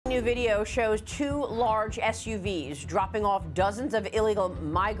new video shows two large SUVs dropping off dozens of illegal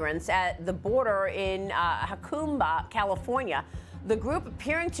migrants at the border in Jacumba, California. The group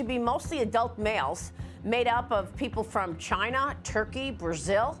appearing to be mostly adult males, made up of people from China, Turkey,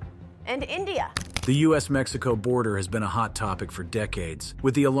 Brazil, and India. The U.S.-Mexico border has been a hot topic for decades.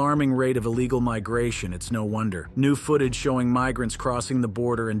 With the alarming rate of illegal migration, it's no wonder. New footage showing migrants crossing the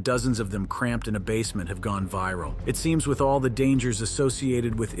border and dozens of them cramped in a basement have gone viral. It seems with all the dangers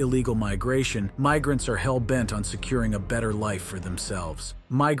associated with illegal migration, migrants are hell-bent on securing a better life for themselves.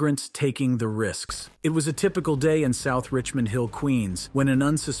 Migrants taking the risks. It was a typical day in South Richmond Hill, Queens, when an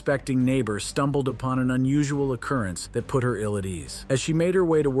unsuspecting neighbor stumbled upon an unusual occurrence that put her ill at ease. As she made her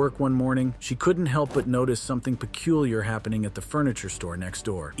way to work one morning, she couldn't help but notice something peculiar happening at the furniture store next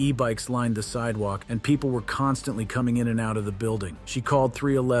door. E-bikes lined the sidewalk, and people were constantly coming in and out of the building. She called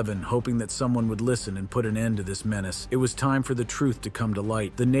 311, hoping that someone would listen and put an end to this menace. It was time for the truth to come to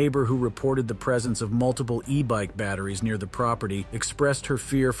light. The neighbor who reported the presence of multiple e-bike batteries near the property expressed her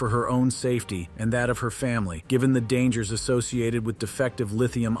fear for her own safety and that of her family, given the dangers associated with defective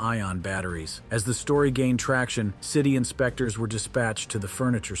lithium-ion batteries. As the story gained traction, city inspectors were dispatched to the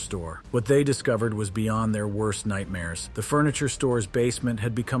furniture store. What they discovered was beyond their worst nightmares. The furniture store's basement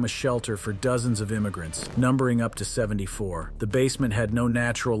had become a shelter for dozens of immigrants, numbering up to 74. The basement had no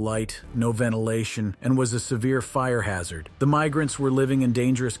natural light, no ventilation, and was a severe fire hazard. The migrants were living in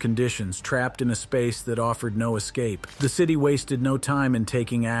dangerous conditions, trapped in a space that offered no escape. The city wasted no time in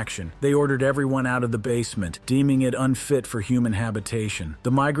taking action. They ordered everyone out of the basement, deeming it unfit for human habitation.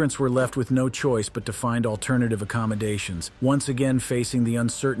 The migrants were left with no choice but to find alternative accommodations, once again facing the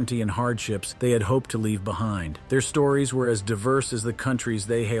uncertainty and hardships they had hoped to leave behind. Their stories were as diverse as the countries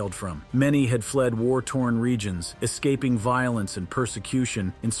they hailed from. Many had fled war-torn regions, escaping violence and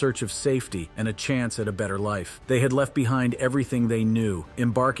persecution in search of safety and a chance at a better life. They had left behind everything they knew,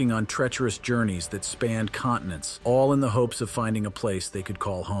 embarking on treacherous journeys that spanned continents, all in the hopes of finding a place they could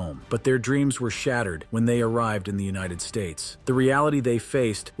call home. But their dreams were shattered when they arrived in the United States. The reality they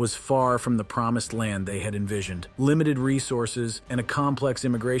faced was far from the promised land they had envisioned. Limited resources and a complex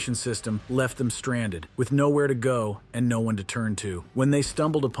immigration system left them stranded, with nowhere to go and no one to turn to. When they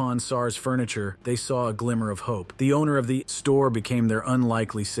stumbled upon SARS Furniture, they saw a glimmer of hope. The owner of the store became their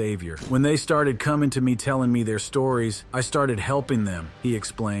unlikely savior. When they started coming to me telling me their stories, I started helping them, he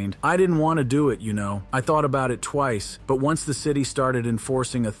explained. I didn't want to do it, you know. I thought about it twice, but once the city started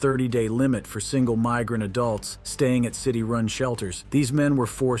enforcing a 30-day limit for single migrant adults staying at city-run shelters, these men were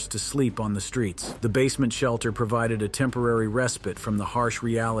forced to sleep on the streets. The basement shelter provided a temporary respite from the harsh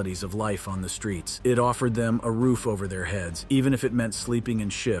realities of life on the streets. It offered them a roof over their heads, even if it meant sleeping in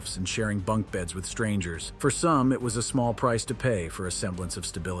shifts and sharing bunk beds with strangers. For some, it was a small price to pay for a semblance of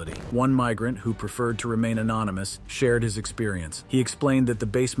stability. One migrant, who preferred to remain anonymous, shared his experience. He explained that the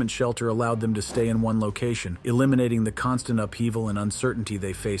basement shelter allowed them to stay in one location, eliminating the constant upheaval and uncertainty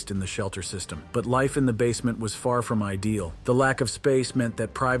they faced in the shelter system. But life in the basement was far from ideal. The lack of space meant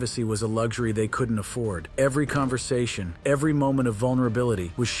that privacy was a luxury they couldn't afford. Every conversation, every moment of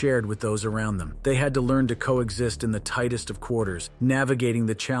vulnerability was shared with those around them. They had to learn to coexist in the tightest of quarters, navigating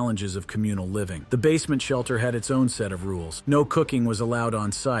the challenges of communal living. The basement shelter had its own set of rules. No cooking was allowed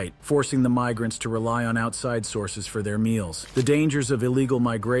on site, forcing the migrants to rely on outside sources for their meals. The dangers of illegal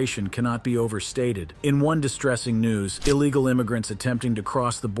migration cannot be overstated. In one distressing news, illegal immigrants attempting to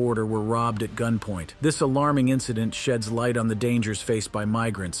cross the border were robbed at gunpoint. This alarming incident sheds light on the dangers faced by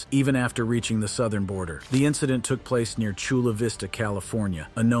migrants, even after reaching the southern border. The incident took place near Chula Vista, California,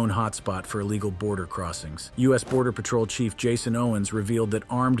 a known hotspot for illegal border crossings. U.S. Border Patrol Chief Jason Owens revealed that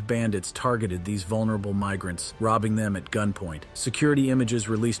armed bandits targeted these vulnerable migrants, robbing them at gunpoint. Security images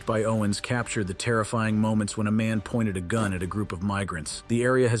released by Owens captured the terrifying moments when a man pointed a gun at a group of migrants. The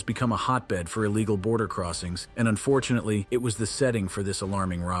area has become a hotbed for illegal border crossings, and unfortunately, it was the setting for this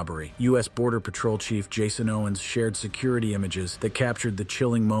alarming robbery. U.S. Border Patrol Chief Jason Owens shared security images that captured the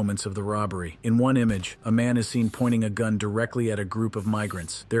chilling moments of the robbery. In one image, a man is seen pointing a gun directly at a group of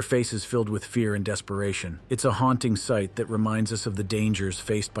migrants, their faces filled with fear and desperation. It's a haunting sight that reminds us of the dangers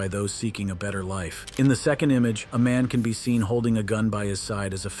faced by those seeking a better life. In the second image, a man can be seen holding a gun by his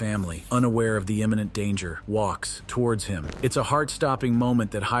side as a family, unaware of the imminent danger, walks towards him. It's a heart-stopping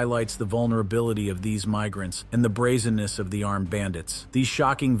moment that highlights the vulnerability of these migrants and the brazenness of the armed bandits. bandits. These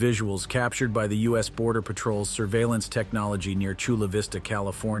shocking visuals, captured by the U.S. Border Patrol's surveillance technology near Chula Vista,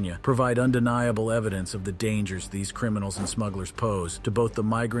 California, provide undeniable evidence of the dangers these criminals and smugglers pose to both the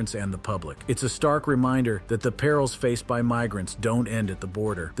migrants and the public. It's a stark reminder that the perils faced by migrants don't end at the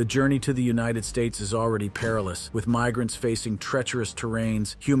border. The journey to the United States is already perilous, with migrants facing treacherous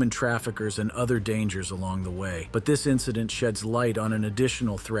terrains, human traffickers, and other dangers along the way. But this incident sheds light on an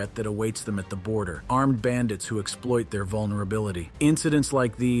additional threat that awaits them at the border: armed bandits who exploit their vulnerability. Incidents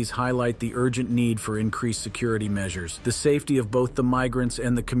like these highlight the urgent need for increased security measures. The safety of both the migrants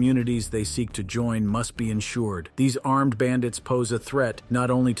and the communities they seek to join must be ensured. These armed bandits pose a threat not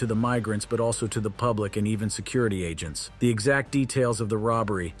only to the migrants but also to the public and even security agents. The exact details of the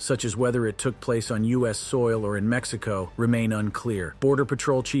robbery, such as whether it took place on U.S. soil or in Mexico, remain unclear. Border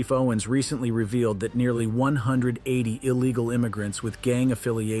Patrol Chief Owens recently revealed that nearly 180 illegal immigrants with gang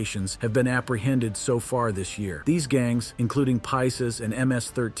affiliations have been apprehended so far this year. These gangs, including PISAs and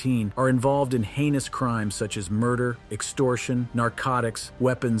MS-13, are involved in heinous crimes such as murder, extortion, narcotics,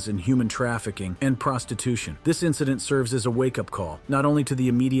 weapons and human trafficking, and prostitution. This incident serves as a wake-up call, not only to the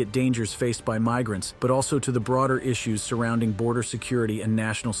immediate dangers faced by migrants, but also to the broader issues surrounding border security and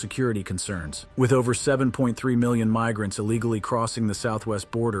national security concerns. With over 7.3 million migrants illegally crossing the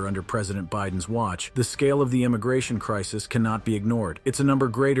southwest border under President Biden's watch, the scale of the immigration crisis cannot be ignored. It's a number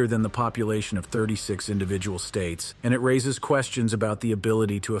greater than the population of 36 individual states, and it raises questions about the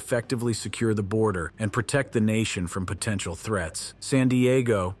ability to effectively secure the border and protect the nation from potential threats. San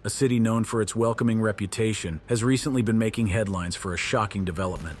Diego, a city known for its welcoming reputation, has recently been making headlines for a shocking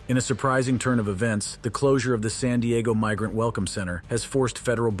development. In a surprising turn of events, the closure of the San Diego Migrant Welcome Center has forced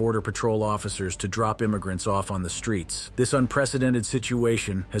federal Border Patrol officers to drop immigrants off on the streets. This unprecedented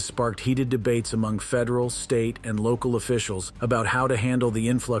situation has sparked heated debates among federal, state, and local officials about how to handle the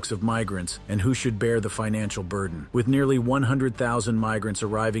influx of migrants and who should bear the financial burden. With nearly 100,000 migrants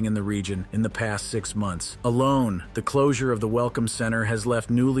arriving in the region in the past 6 months alone, the closure of the Welcome Center has left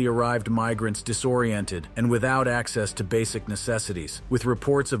newly arrived migrants disoriented and without access to basic necessities. With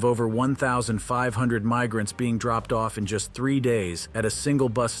reports of over 1,500 migrants being dropped off in just 3 days at a single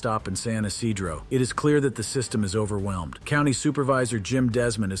bus stop in San Isidro, it is clear that the system is overwhelmed. County Supervisor Jim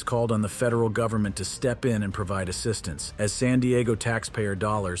Desmond has called on the federal government to step in and provide assistance, as San Diego taxpayer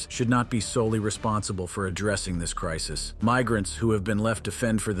dollars should not be solely responsible for addressing this crisis. Migrants who have been left to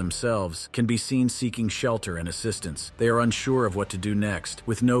fend for themselves can be seen seeking shelter and assistance. They are unsure of what to do next,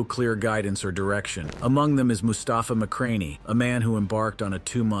 with no clear guidance or direction. Among them is Mustafa McCraney, a man who embarked on a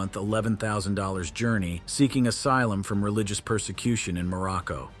 2-month, $11,000 journey seeking asylum from religious persecution in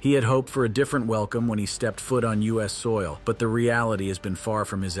Morocco. He had hoped for a different welcome when he stepped foot on U.S. soil, but the reality has been far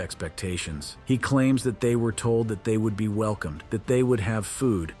from his expectations. He claims that they were told that they would be welcomed, that they would have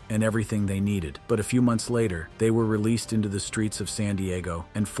food and everything they needed. But a few months later, they were released into the streets of San Diego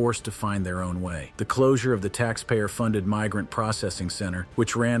and forced to find their own way. The closure of the taxpayer-funded Migrant Processing Center,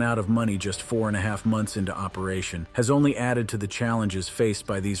 which ran out of money just 4.5 months into operation, has only added to the challenges faced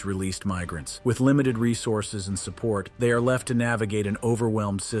by these released migrants. With limited resources and support, they are left to navigate an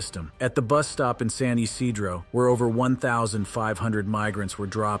overwhelmed system. At the bus stop in San Isidro, where over 1,500 migrants were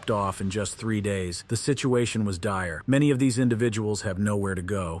dropped off in just 3 days, the situation was dire. Many of these individuals have nowhere to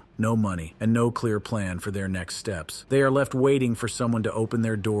go, no money, and no clear plan for their next steps. They are left waiting for someone to open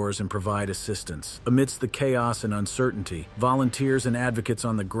their doors and provide assistance. Amidst the chaos and uncertainty, volunteers and advocates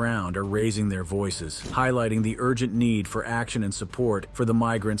on the ground are raising their voices, highlighting the urgent need for action and support for the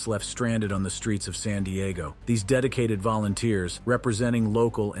migrants left stranded on the streets of San Diego. These dedicated volunteers, representing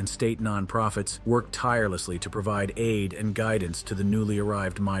local and state nonprofits, work tirelessly to provide aid and guidance to the newly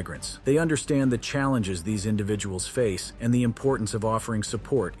arrived migrants. They understand the challenges these individuals face and the importance of offering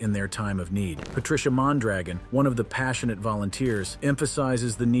support in their time of need. Patricia Mondragon, one of the passionate volunteers,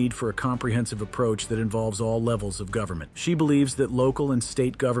 emphasizes the need for a comprehensive approach that involves all levels of government. She believes that local and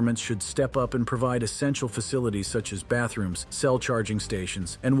state governments should step up and provide essential facilities such as bathrooms, cell charging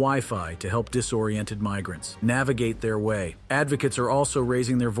stations, and Wi-Fi to help disoriented migrants navigate their way. Advocates are also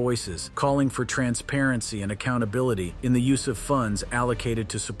raising their voices, calling for transparency and accountability in the use of funds allocated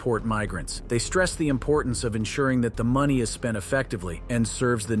to support migrants. They stress the importance of ensuring that the money is spent effectively and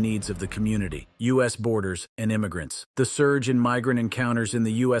serves the needs of the community, U.S. borders, and immigrants. The surge in migrant encounters in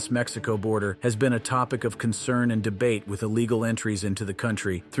the U.S.-Mexico border has been a topic of concern and debate, with illegal entries into the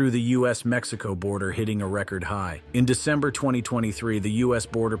country through the U.S.-Mexico border hitting a record high. In December 2023, the U.S.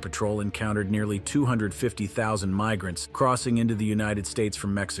 Border Patrol encountered nearly 250,000 migrants crossing into the United States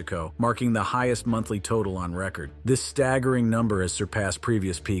from Mexico, marking the highest monthly total on record. This staggering number has surpassed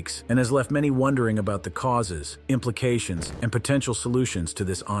previous peaks and has left many wondering about the causes, implications, and potential solutions to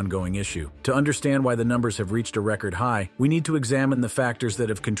this ongoing issue. To understand why the numbers have reached a record record high, we need to examine the factors that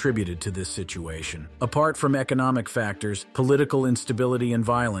have contributed to this situation. Apart from economic factors, political instability and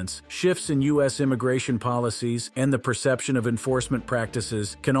violence, shifts in U.S. immigration policies, and the perception of enforcement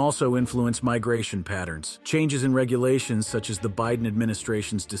practices can also influence migration patterns. Changes in regulations, such as the Biden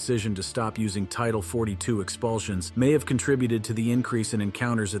administration's decision to stop using Title 42 expulsions, may have contributed to the increase in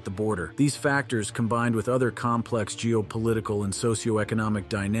encounters at the border. These factors, combined with other complex geopolitical and socioeconomic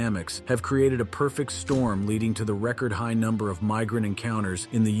dynamics, have created a perfect storm leading to the record-high number of migrant encounters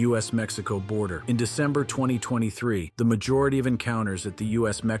in the U.S.-Mexico border. In December 2023, the majority of encounters at the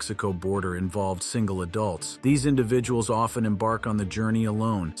U.S.-Mexico border involved single adults. These individuals often embark on the journey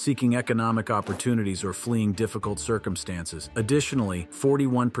alone, seeking economic opportunities or fleeing difficult circumstances. Additionally,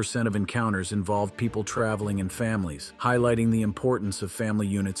 41% of encounters involved people traveling in families, highlighting the importance of family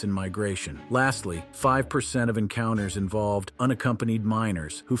units in migration. Lastly, 5% of encounters involved unaccompanied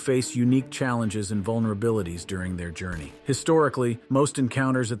minors who face unique challenges and vulnerabilities during their journey. Historically, most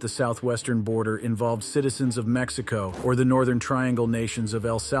encounters at the southwestern border involved citizens of Mexico or the Northern Triangle nations of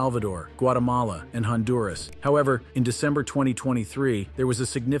El Salvador, Guatemala, and Honduras. However, in December 2023, there was a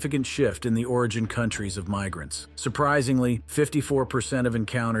significant shift in the origin countries of migrants. Surprisingly, 54% of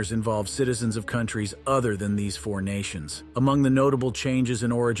encounters involved citizens of countries other than these four nations. Among the notable changes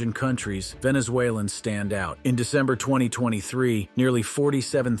in origin countries, Venezuelans stand out. In December 2023, nearly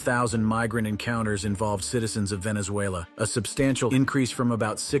 47,000 migrant encounters involved citizens of Venezuela, a substantial increase from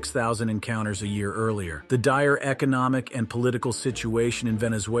about 6,000 encounters a year earlier. The dire economic and political situation in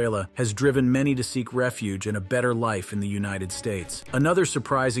Venezuela has driven many to seek refuge and a better life in the United States. Another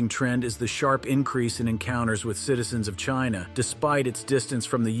surprising trend is the sharp increase in encounters with citizens of China, despite its distance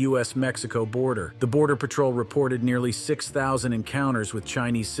from the U.S.-Mexico border. The Border Patrol reported nearly 6,000 encounters with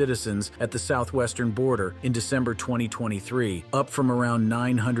Chinese citizens at the southwestern border in December 2023, up from around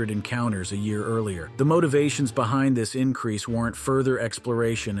 900 encounters a year earlier. The motivations behind this increase warrant further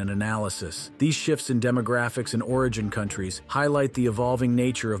exploration and analysis. These shifts in demographics in origin countries highlight the evolving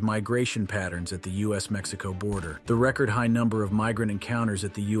nature of migration patterns at the U.S.-Mexico border. The record-high number of migrant encounters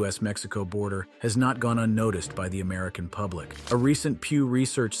at the U.S.-Mexico border has not gone unnoticed by the American public. A recent Pew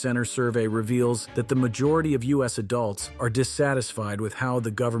Research Center survey reveals that the majority of U.S. adults are dissatisfied with how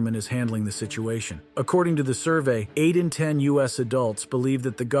the government is handling the situation. According to the survey, 8 in 10 U.S. adults believe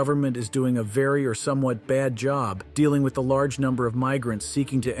that the government is doing a very or somewhat bad job dealing with the large number of migrants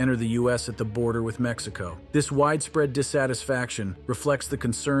seeking to enter the U.S. at the border with Mexico. This widespread dissatisfaction reflects the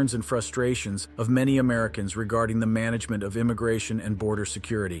concerns and frustrations of many Americans regarding the management of immigration and border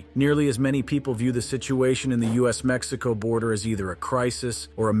security. Nearly as many people view the situation in the U.S.-Mexico border as either a crisis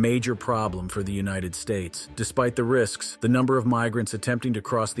or a major problem for the United States. Despite the risks, the number of migrants attempting to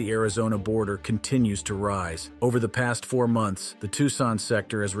cross the Arizona border continues to rise. Over the past 4 months, the Tucson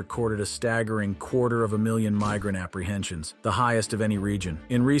sector has recorded a staggering 250,000 migrant apprehensions, the highest of any region.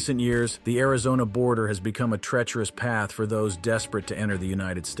 In recent years, the Arizona border has become a treacherous path for those desperate to enter the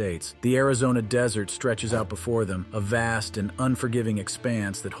United States. The Arizona desert stretches out before them, a vast and unforgiving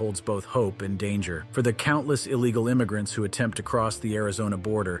expanse that holds both hope and danger. For the countless illegal immigrants who attempt to cross the Arizona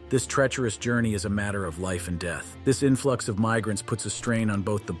border, this treacherous journey is a matter of life and death. This influx of migrants puts a strain on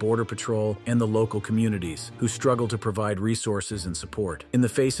both the Border Patrol and the local communities, who struggle to provide resources and support. In the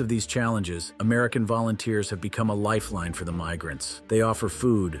face of these challenges, American volunteers have become a lifeline for the migrants. They offer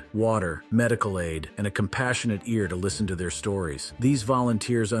food, water, medical aid, and a compassionate ear to listen to their stories. These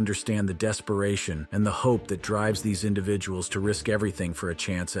volunteers understand the desperation and the hope that drives these individuals to risk everything for a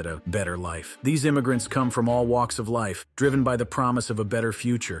chance at a better life. These immigrants come from all walks of life, driven by the promise of a better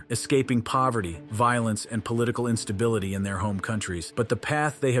future, escaping poverty, violence, and political instability in their home countries. But the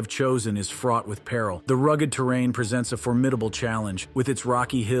path they have chosen is fraught with peril. The rugged terrain presents a formidable challenge, with its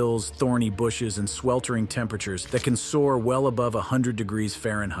rocky hills, thorny bushes, and sweltering temperatures that can soar well above 100 degrees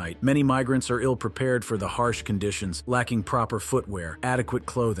Fahrenheit. Many migrants are ill-prepared for the harsh conditions, lacking proper footwear, adequate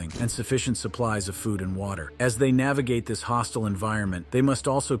clothing, and sufficient supplies of food and water. As they navigate this hostile environment, they must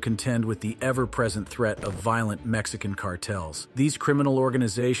also contend with the ever-present threat of violent Mexican cartels. These criminal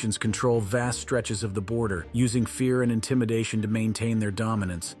organizations control vast stretches of the border, using fear and intimidation to maintain their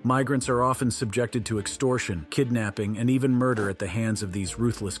dominance. Migrants are often subjected to extortion, kidnapping, and even murder at the hands of these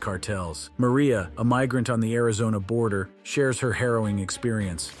ruthless cartels. Maria, a migrant on the Arizona border, shares her harrowing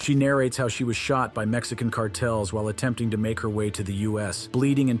experience. She narrates how she was shot by Mexican cartels while attempting to make her way to the U.S.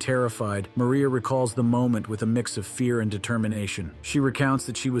 Bleeding and terrified, Maria recalls the moment with a mix of fear and determination. She recounts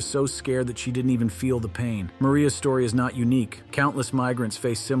that she was so scared that she didn't even feel the pain. Maria's story is not unique. Countless migrants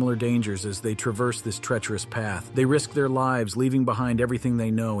face similar dangers as they traverse this treacherous path. They risk their lives, leaving behind everything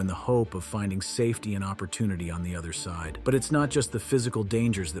they know in the hope of finding safety and opportunity on the other side. But it's not just the physical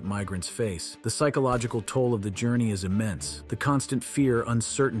dangers that migrants face. The psychological psychological toll of the journey is immense. The constant fear,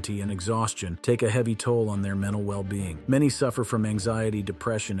 uncertainty, and exhaustion take a heavy toll on their mental well-being. Many suffer from anxiety,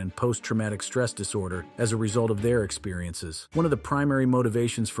 depression, and post-traumatic stress disorder as a result of their experiences. One of the primary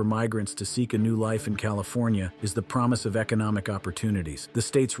motivations for migrants to seek a new life in California is the promise of economic opportunities. The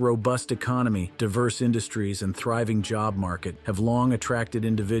state's robust economy, diverse industries, and thriving job market have long attracted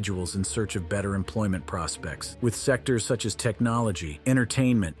individuals in search of better employment prospects. With sectors such as technology,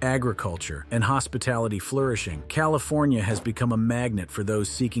 entertainment, agriculture, and hospitality flourishing, California has become a magnet for those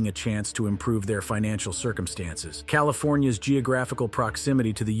seeking a chance to improve their financial circumstances. California's geographical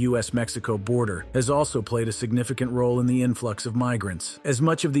proximity to the U.S.-Mexico border has also played a significant role in the influx of migrants. As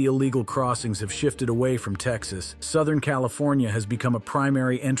much of the illegal crossings have shifted away from Texas, Southern California has become a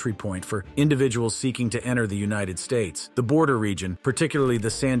primary entry point for individuals seeking to enter the United States. The border region, particularly the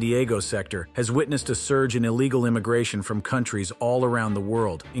San Diego sector, has witnessed a surge in illegal immigration from countries all around the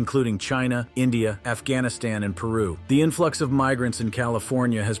world, including China, India, Afghanistan, and Peru. The influx of migrants in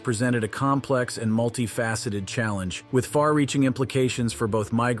California has presented a complex and multifaceted challenge, with far-reaching implications for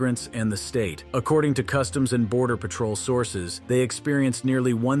both migrants and the state. According to Customs and Border Patrol sources, they experienced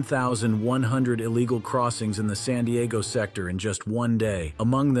nearly 1,100 illegal crossings in the San Diego sector in just one day.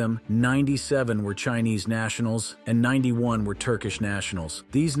 Among them, 97 were Chinese nationals and 91 were Turkish nationals.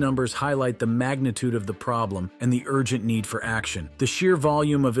 These numbers highlight the magnitude of the problem and the urgent need for action. The sheer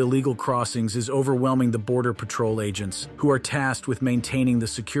volume of illegal crossings is overwhelming the Border Patrol agents, who are tasked with maintaining the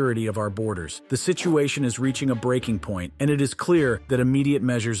security of our borders. The situation is reaching a breaking point, and it is clear that immediate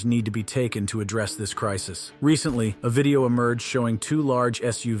measures need to be taken to address this crisis. Recently, a video emerged showing two large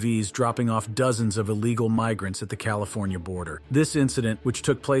SUVs dropping off dozens of illegal migrants at the California border. This incident, which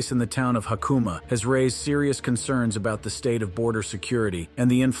took place in the town of Hakuma, has raised serious concerns about the state of border security and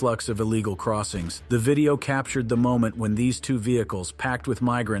the influx of illegal crossings. The video captured the moment when these two vehicles, packed with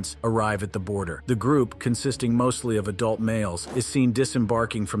migrants, arrive at the border. The group, consisting mostly of adult males, is seen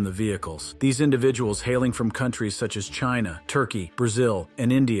disembarking from the vehicles. These individuals, hailing from countries such as China, Turkey, Brazil,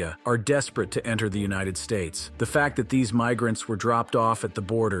 and India, are desperate to enter the United States. The fact that these migrants were dropped off at the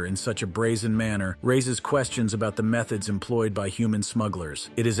border in such a brazen manner raises questions about the methods employed by human smugglers.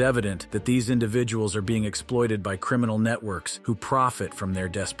 It is evident that these individuals are being exploited by criminal networks who profit from their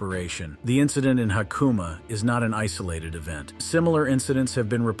desperation. The incident in Hakuma is not an isolated event. Similar incidents have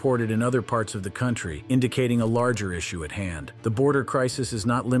been reported in other parts of the country, indicating a larger issue at hand. The border crisis is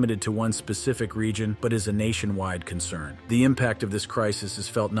not limited to one specific region, but is a nationwide concern. The impact of this crisis is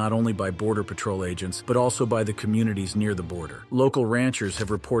felt not only by Border Patrol agents, but also by the communities near the border. Local ranchers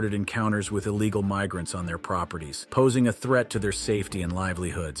have reported encounters with illegal migrants on their properties, posing a threat to their safety and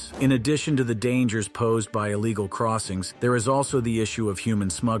livelihoods. In addition to the dangers posed by illegal crossings, there is also the issue of human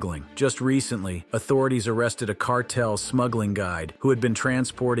smuggling. Just recently, authorities arrested a cartel smuggling guide who had been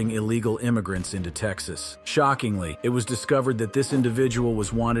transporting illegal immigrants into Texas. Shockingly, it was discovered that this individual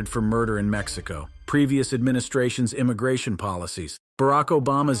was wanted for murder in Mexico. Previous administration's immigration policies. Barack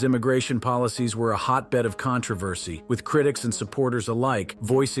Obama's immigration policies were a hotbed of controversy, with critics and supporters alike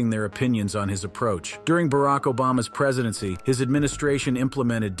voicing their opinions on his approach. During Barack Obama's presidency, his administration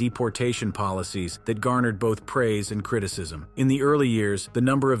implemented deportation policies that garnered both praise and criticism. In the early years, the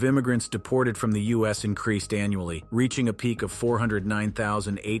number of immigrants deported from the U.S. increased annually, reaching a peak of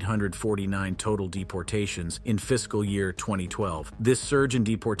 409,849 total deportations in fiscal year 2012. This surge in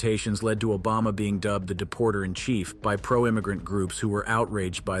deportations led to Obama being dubbed the deporter-in-chief by pro-immigrant groups who were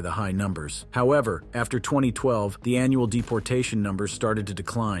outraged by the high numbers. However, after 2012, the annual deportation numbers started to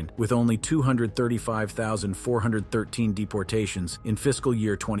decline, with only 235,413 deportations in fiscal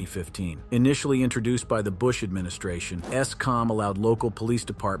year 2015. Initially introduced by the Bush administration, ESCOM allowed local police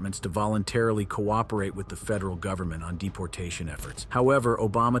departments to voluntarily cooperate with the federal government on deportation efforts. However,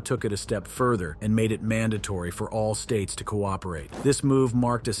 Obama took it a step further and made it mandatory for all states to cooperate. This move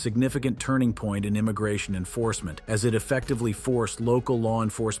marked a significant turning point in immigration enforcement, as it effectively forced local law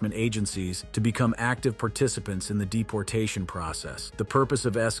enforcement agencies to become active participants in the deportation process. The purpose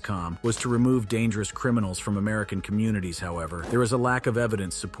of ESCOM was to remove dangerous criminals from American communities. However, there is a lack of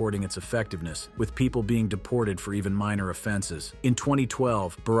evidence supporting its effectiveness, with people being deported for even minor offenses. In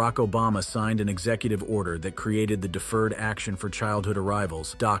 2012, Barack Obama signed an executive order that created the Deferred Action for Childhood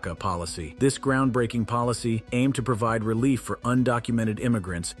Arrivals (DACA) policy. This groundbreaking policy aimed to provide relief for undocumented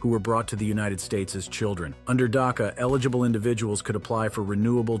immigrants who were brought to the United States as children. Under DACA, eligible individuals individuals could apply for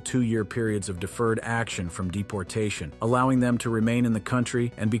renewable 2-year periods of deferred action from deportation, allowing them to remain in the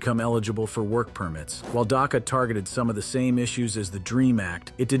country and become eligible for work permits. While DACA targeted some of the same issues as the DREAM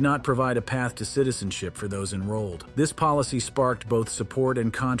Act, it did not provide a path to citizenship for those enrolled. This policy sparked both support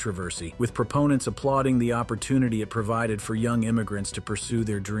and controversy, with proponents applauding the opportunity it provided for young immigrants to pursue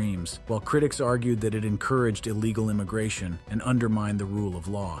their dreams, while critics argued that it encouraged illegal immigration and undermined the rule of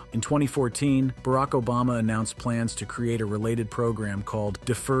law. In 2014, Barack Obama announced plans to create a related program called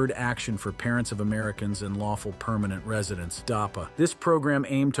Deferred Action for Parents of Americans and Lawful Permanent Residents, DAPA. This program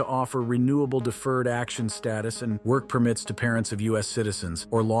aimed to offer renewable deferred action status and work permits to parents of U.S. citizens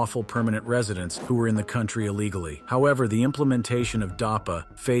or lawful permanent residents who were in the country illegally. However, the implementation of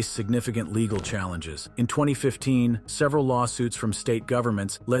DAPA faced significant legal challenges. In 2015, several lawsuits from state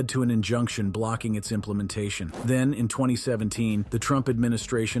governments led to an injunction blocking its implementation. Then, in 2017, the Trump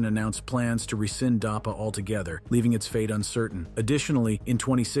administration announced plans to rescind DAPA altogether, leaving its fate uncertain. Additionally, in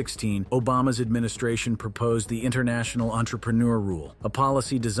 2016, Obama's administration proposed the International Entrepreneur Rule, a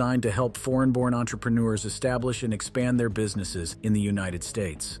policy designed to help foreign-born entrepreneurs establish and expand their businesses in the United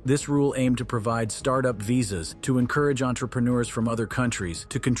States. This rule aimed to provide startup visas to encourage entrepreneurs from other countries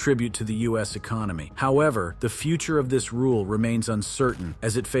to contribute to the U.S. economy. However, the future of this rule remains uncertain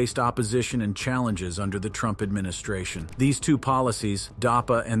as it faced opposition and challenges under the Trump administration. These two policies,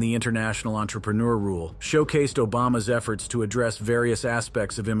 DAPA and the International Entrepreneur Rule, showcased Obama's efforts to address various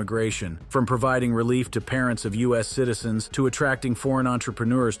aspects of immigration, from providing relief to parents of U.S. citizens to attracting foreign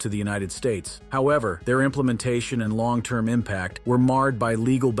entrepreneurs to the United States. However, their implementation and long-term impact were marred by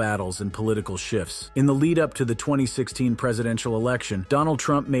legal battles and political shifts. In the lead-up to the 2016 presidential election, Donald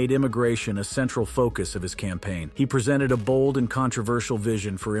Trump made immigration a central focus of his campaign. He presented a bold and controversial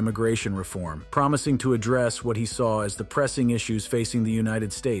vision for immigration reform, promising to address what he saw as the pressing issues facing the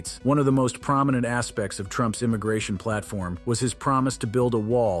United States. One of the most prominent aspects of Trump's immigration platform was his promise to build a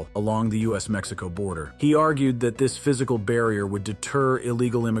wall along the U.S.-Mexico border. He argued that this physical barrier would deter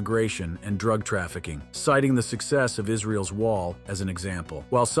illegal immigration and drug trafficking, citing the success of Israel's wall as an example.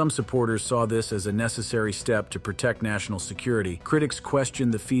 While some supporters saw this as a necessary step to protect national security, critics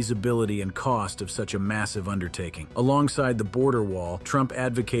questioned the feasibility and cost of such a massive undertaking. Alongside the border wall, Trump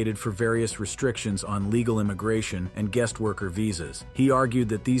advocated for various restrictions on legal immigration and guest worker visas. He argued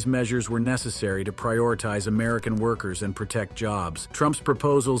that these measures were necessary to prioritize American workers and protect jobs. Trump's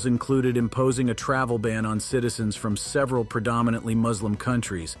proposals included imposing a travel ban on citizens from several predominantly Muslim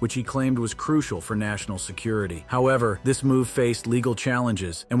countries, which he claimed was crucial for national security. However, this move faced legal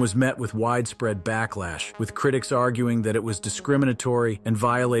challenges and was met with widespread backlash, with critics arguing that it was discriminatory and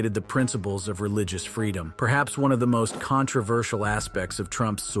violated the principles of religious freedom. Perhaps one of the most controversial aspects of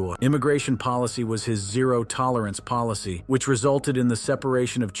Trump's immigration policy was his zero-tolerance policy, which resulted in the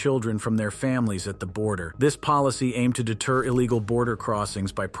separation of children from their families at the border. This policy aimed to deter illegal border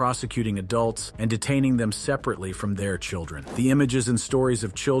crossings by prosecuting adults and detaining them separately from their children. The images and stories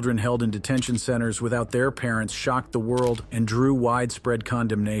of children held in detention centers without their parents shocked the world and drew widespread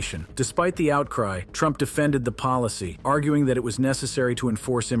condemnation. Despite the outcry, Trump defended the policy, arguing that it was necessary to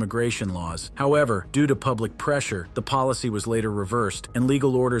enforce immigration laws. However, due to public pressure, the policy was later reversed, and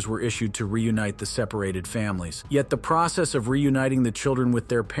legal orders were issued to reunite the separated families. Yet the process of reuniting the children with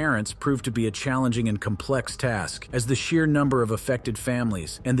their parents proved to be a challenging and complex task, as the sheer number of affected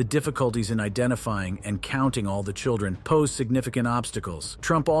families and the difficulties in identifying and counting all the children posed significant obstacles.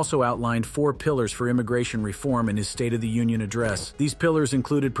 Trump also outlined 4 pillars for immigration reform in his State of the Union address. These pillars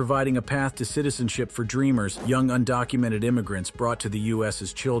included providing a path to citizenship for dreamers, young undocumented immigrants brought to the U.S.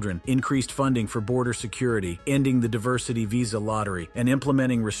 as children, increased funding for border security, ending the diversity visa lottery, and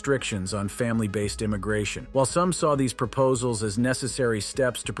implementing restrictions on family-based immigration. While some saw these proposals as necessary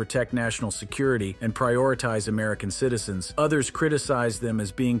steps to protect national security and prioritize American citizens, others criticized them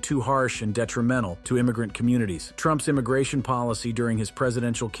as being too harsh and detrimental to immigrant communities. Trump's immigration policy during his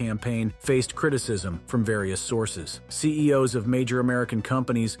presidential campaign faced criticism from various sources. CEOs of major American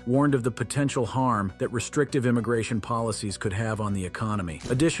companies warned of the potential harm that restrictive immigration policies could have on the economy.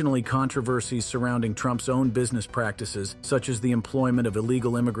 Additionally, controversies surrounding Trump's own business practices, such as the employment of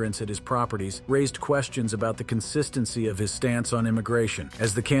illegal immigrants at his properties, raised questions about the consistency of his stance on immigration.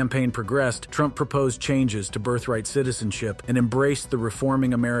 As the campaign progressed, Trump proposed changes to birthright citizenship and embraced the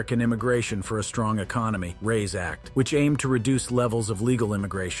Reforming American Immigration for a Strong Economy (RAISE Act), which aimed to reduce levels of legal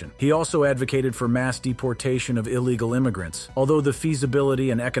immigration. He also advocated for mass deportation of illegal immigrants, although the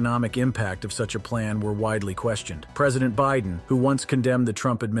feasibility and economic impact of such a plan were widely questioned. President Biden, who once condemned the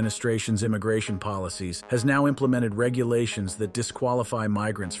Trump administration's immigration policies, has now implemented regulations that disqualify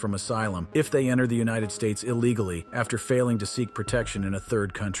migrants from asylum if they enter the United States illegally after failing to seek protection in a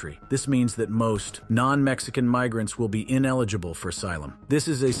third country. This means that most non-Mexican migrants migrants will be ineligible for asylum. This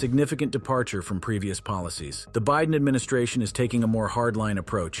is a significant departure from previous policies. The Biden administration is taking a more hardline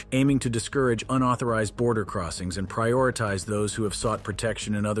approach, aiming to discourage unauthorized border crossings and prioritize those who have sought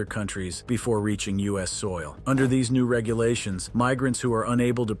protection in other countries before reaching U.S. soil. Under these new regulations, migrants who are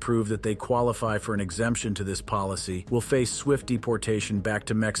unable to prove that they qualify for an exemption to this policy will face swift deportation back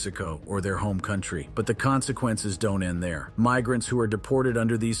to Mexico or their home country. But the consequences don't end there. Migrants who are deported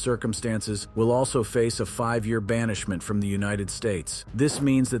under these circumstances will also face a 5-year banishment from the United States. This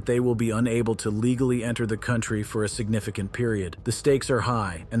means that they will be unable to legally enter the country for a significant period. The stakes are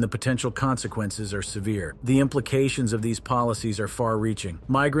high, and the potential consequences are severe. The implications of these policies are far-reaching.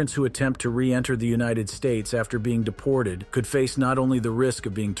 Migrants who attempt to re-enter the United States after being deported could face not only the risk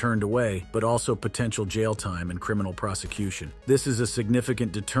of being turned away, but also potential jail time and criminal prosecution. This is a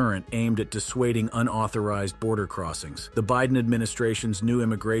significant deterrent aimed at dissuading unauthorized border crossings. The Biden administration's new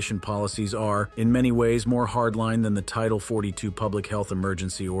immigration policies are, in many ways, more hardline than the Title 42 public health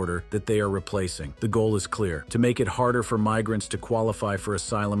emergency order that they are replacing. The goal is clear: to make it harder for migrants to qualify for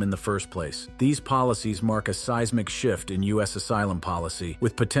asylum in the first place. These policies mark a seismic shift in U.S. asylum policy,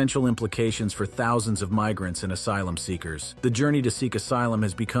 with potential implications for thousands of migrants and asylum seekers. The journey to seek asylum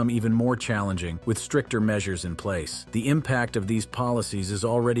has become even more challenging, with stricter measures in place. The impact of these policies is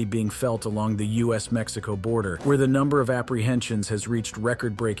already being felt along the U.S.-Mexico border, where the number of apprehensions has reached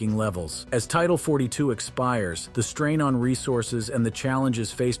record-breaking levels. As Title 42 expires, the strain on resources and the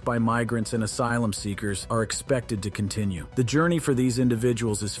challenges faced by migrants and asylum seekers are expected to continue. The journey for these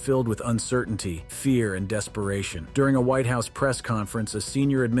individuals is filled with uncertainty, fear, and desperation. During a White House press conference, a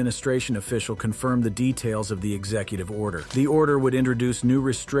senior administration official confirmed the details of the executive order. The order would introduce new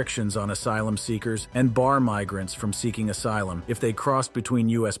restrictions on asylum seekers and bar migrants from seeking asylum if they crossed between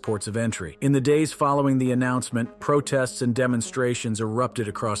U.S. ports of entry. In the days following the announcement, protests and demonstrations erupted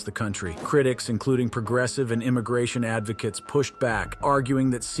across the country. Critics, including progressive and immigration advocates, pushed back,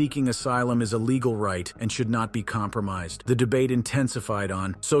 arguing that seeking asylum is a legal right and should not be compromised. The debate intensified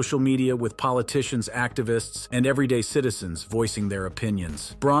on social media, with politicians, activists, and everyday citizens voicing their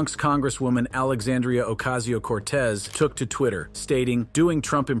opinions. Bronx Congresswoman Alexandria Ocasio-Cortez took to Twitter, stating, "Doing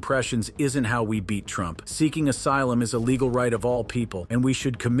Trump impressions isn't how we beat Trump. Seeking asylum is a legal right of all people, and we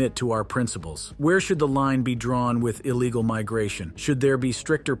should commit to our principles." Where should the line be drawn with illegal migration? Should there be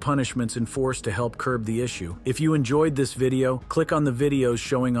stricter punishments enforced to help curb the issue? If you enjoyed this video, click on the videos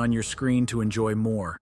showing on your screen to enjoy more.